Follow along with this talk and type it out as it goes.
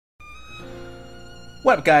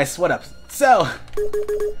What up, guys? What up? So,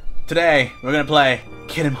 today we're gonna play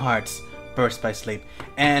Kingdom Hearts Burst by Sleep,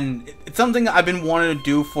 and it's something I've been wanting to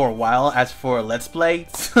do for a while as for a Let's Play,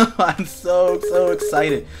 so I'm so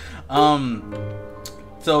excited.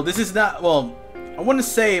 So this is not, well, I wouldn't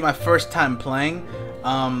say my first time playing.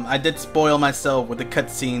 I did spoil myself with the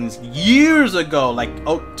cutscenes years ago, like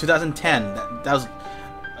 2010. That was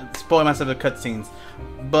spoil myself with cutscenes,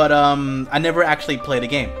 but I never actually played the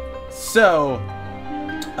game. So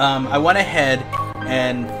I went ahead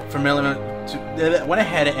and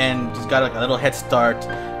just got like a little head start.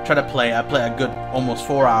 Try to play. I played a good almost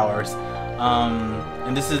 4 hours.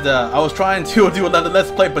 And this is I was trying to do another Let's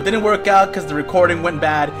Play, but didn't work out because the recording went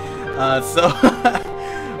bad. So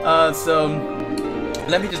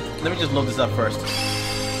let me just load this up first.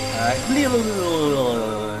 Alright.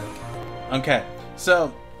 Okay.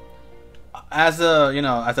 So as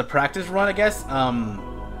a practice run, I guess.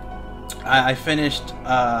 I finished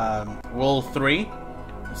World 3.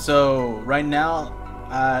 So right now,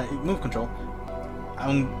 move control.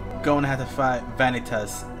 I'm going to have to fight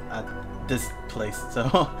Vanitas at this place.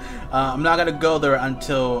 So I'm not gonna go there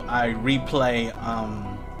until I replay,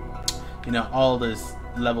 all these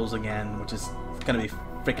levels again, which is gonna be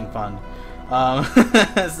freaking fun.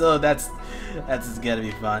 So that's gonna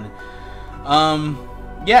be fun.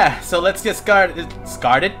 Yeah. So let's get started.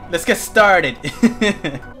 Let's get started.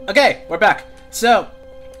 Okay, we're back. So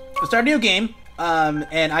let's start a new game.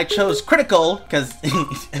 And I chose critical because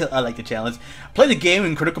I like the challenge. Play the game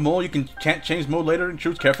in critical mode. You can change mode later and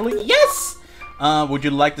choose carefully. Yes! Would you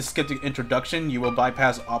like to skip the introduction? You will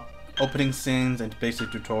bypass opening scenes and basic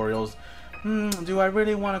tutorials. Do I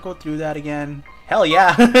really want to go through that again? Hell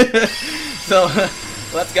yeah! So,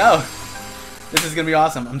 let's go. This is gonna be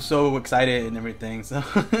awesome. I'm so excited and everything. So,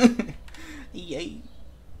 yay!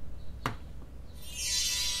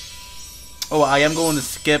 Oh, I am going to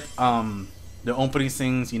skip the opening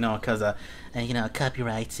scenes, because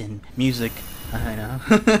copyrights and music. I know.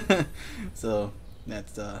 So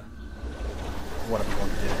that's what I'm going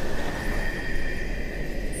to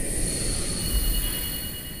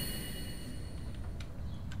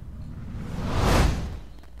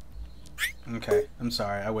do. Okay, I'm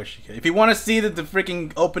sorry. I wish you could. If you want to see the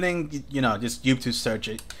freaking opening, just YouTube search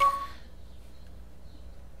it.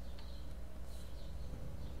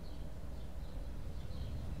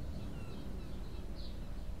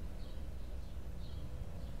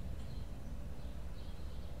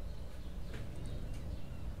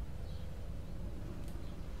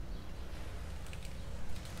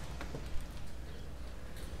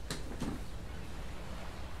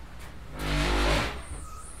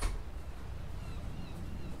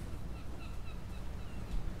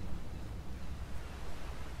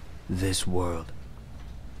 This world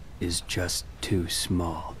is just too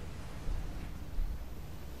small.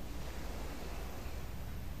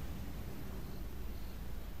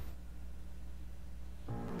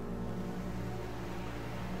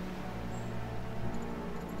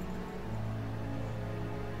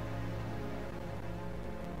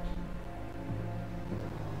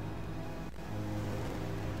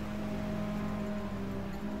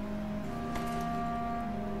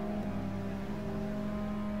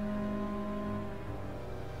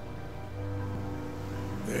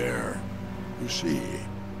 There, you see,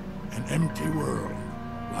 an empty world,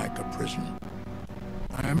 like a prison.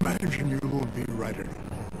 I imagine you will be right at home.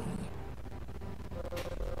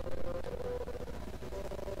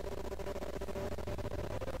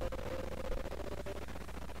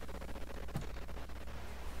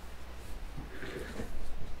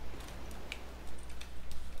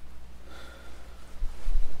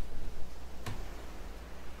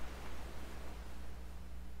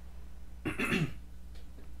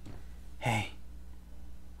 Hey,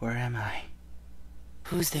 where am I?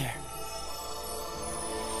 Who's there?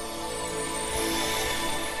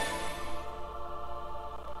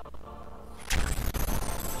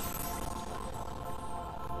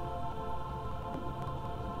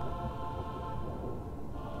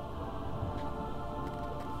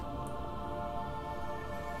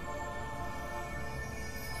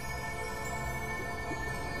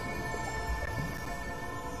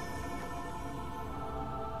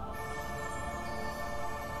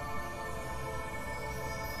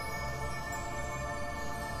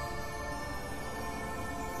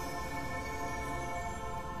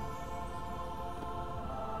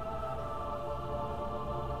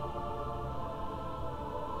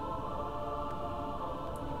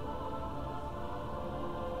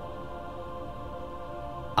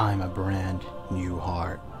 I'm a brand new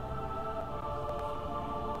heart.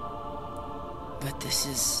 But this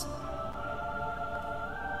is...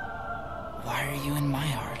 Why are you in my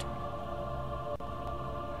heart?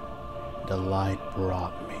 The light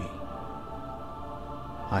brought me.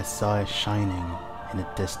 I saw it shining in the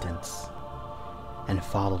distance and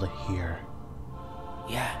followed it here.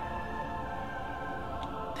 Yeah.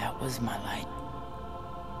 That was my light.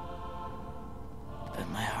 But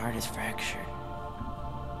my heart is fractured.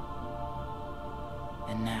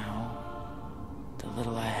 And now, the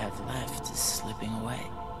little I have left is slipping away.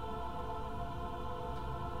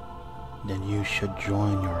 Then you should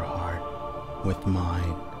join your heart with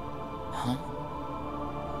mine. Huh?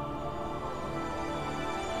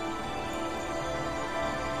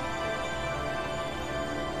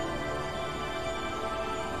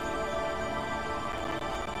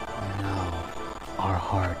 Now, our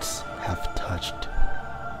hearts have touched.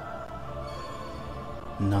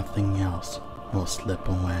 Nothing else will slip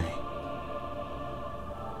away.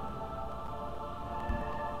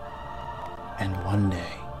 And one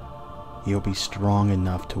day, you'll be strong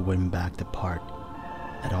enough to win back the part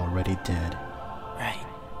that already did. Right.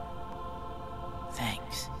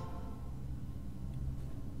 Thanks.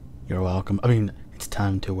 You're welcome. I mean, it's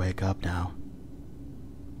time to wake up now.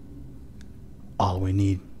 All we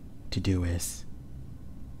need to do is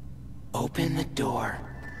Open the door.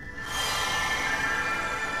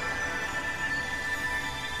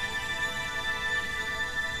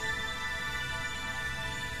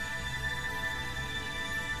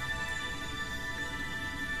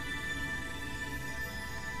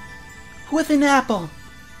 with an apple.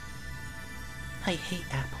 I hate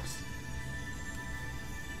apples.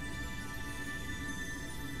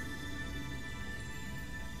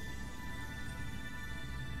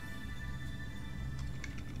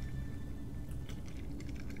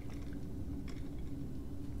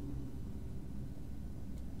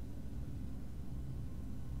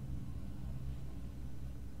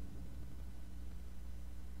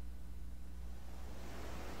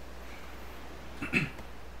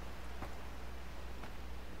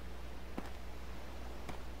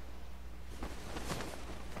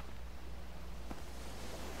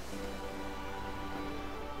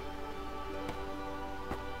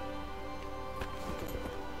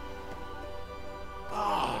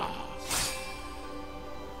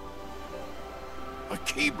 A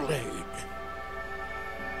keyblade.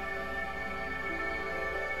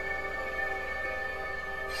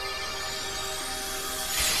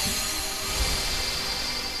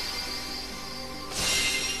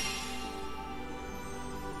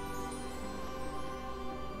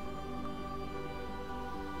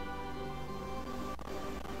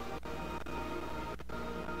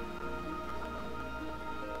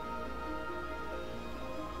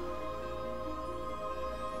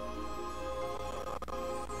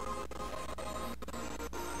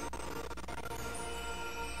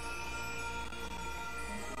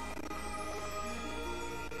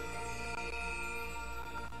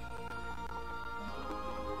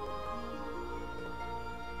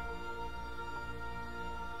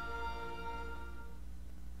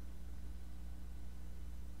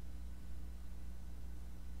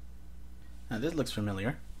 Now this looks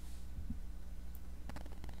familiar.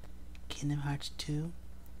 Kingdom Hearts 2?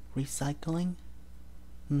 Recycling?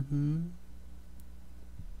 Mm-hmm.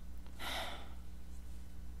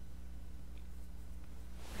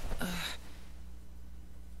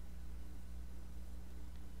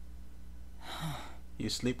 You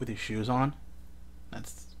sleep with your shoes on?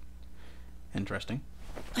 That's interesting.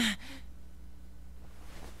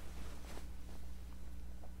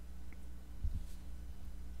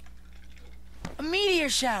 A meteor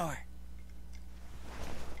shower.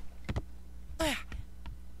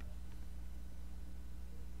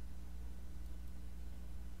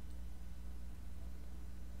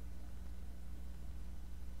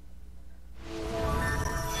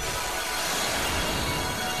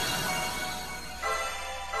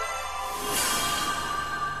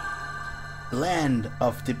 Land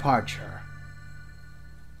of Departure.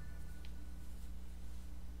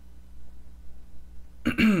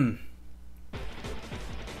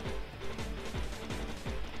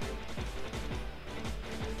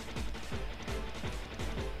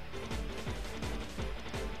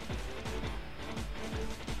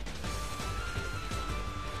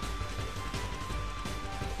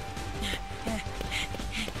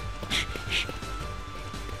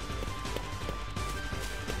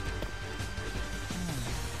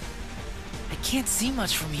 I can't see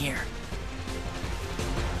much from here.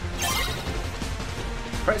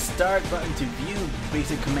 Press start button to view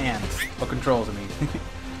basic commands, or controls I mean.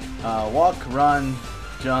 Walk, run,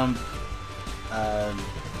 jump,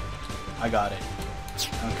 I got it.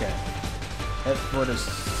 Okay. Head for the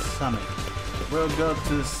summit. We'll go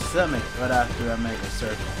to the summit right after I make a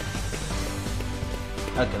circle.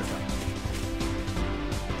 Okay, let's go.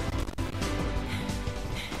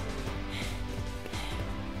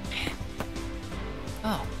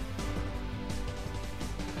 Oh.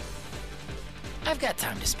 I've got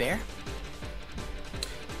time to spare.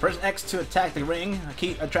 Press X to attack the ring.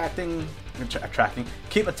 Keep attacking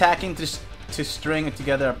to string it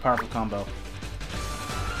together a powerful combo.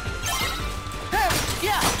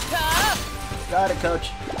 Got it, coach.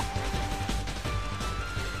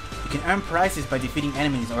 You can earn prizes by defeating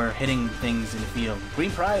enemies or hitting things in the field. Green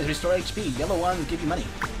prize, restore HP. Yellow ones give you money.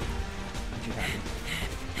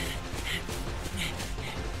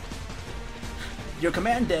 Your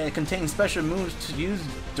command deck contains special moves. To use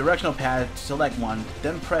directional pad, select one,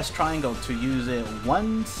 then press triangle to use it.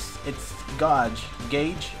 Once its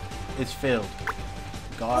gauge is filled.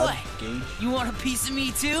 Gauge. You want a piece of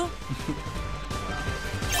me too?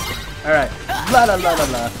 Alright. La la la la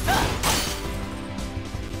la.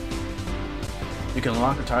 You can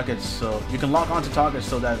lock onto targets so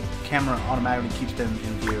that camera automatically keeps them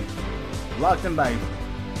in view. Lock them by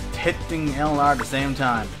hitting LR at the same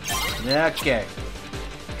time. Okay.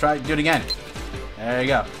 Do it again. There you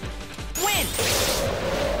go. Win!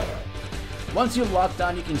 Once you're locked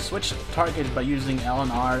down, you can switch targets by using L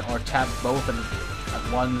and R or tap both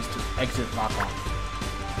at once to exit lock on.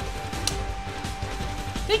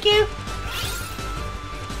 Thank you!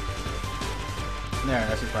 There,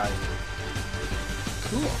 that's your prize.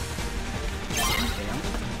 Cool. Okay,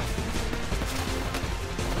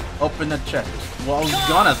 open the chest. Well,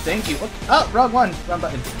 gonna, thank you. Oh, wrong one. Wrong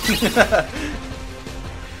button.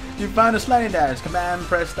 You found a sliding dash. Command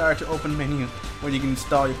press start to open menu where you can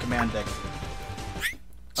install your command deck.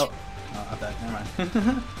 Oh, not that. Never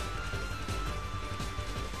mind.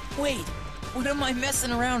 Wait, what am I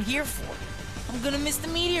messing around here for? I'm gonna miss the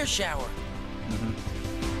meteor shower.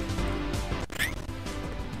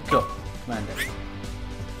 Cool. Command deck.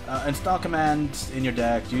 Install commands in your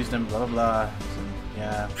deck. Use them. Blah blah blah. So,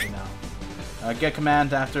 yeah, you know. Get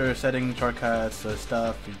commands after setting shortcuts,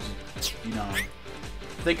 stuff. You know.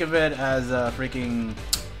 Think of it as freaking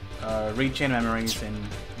read chain memories, and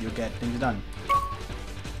you'll get things done.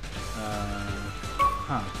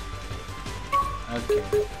 Okay.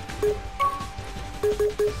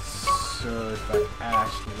 So if I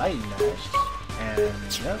ash lightning dash, and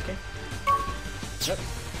okay. Yep.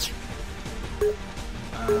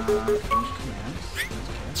 Finish commands.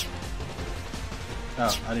 Okay.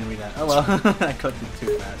 Oh, I didn't read that. Oh well, I clicked it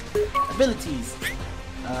too fast. Abilities.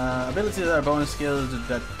 Abilities are bonus skills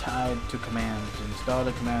that tied to commands. Install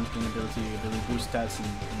the commands gain ability boost stats and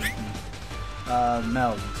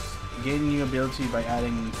melds. Gain new ability by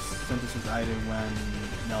adding synthesis item when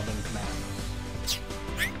melding commands.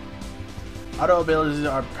 Auto abilities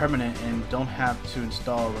are permanent and don't have to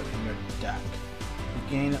install in your deck. You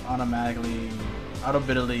gain automatically auto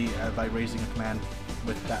ability by raising a command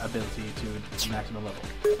with that ability to maximum level.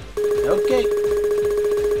 Okay.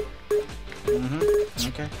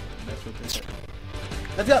 Okay. That's what they said.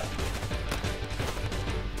 Let's go!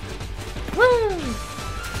 Woo!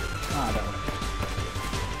 Ah, that one.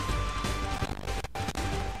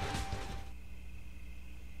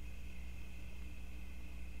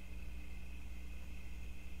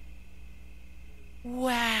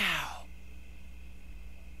 Wow!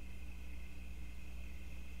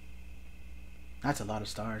 That's a lot of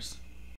stars.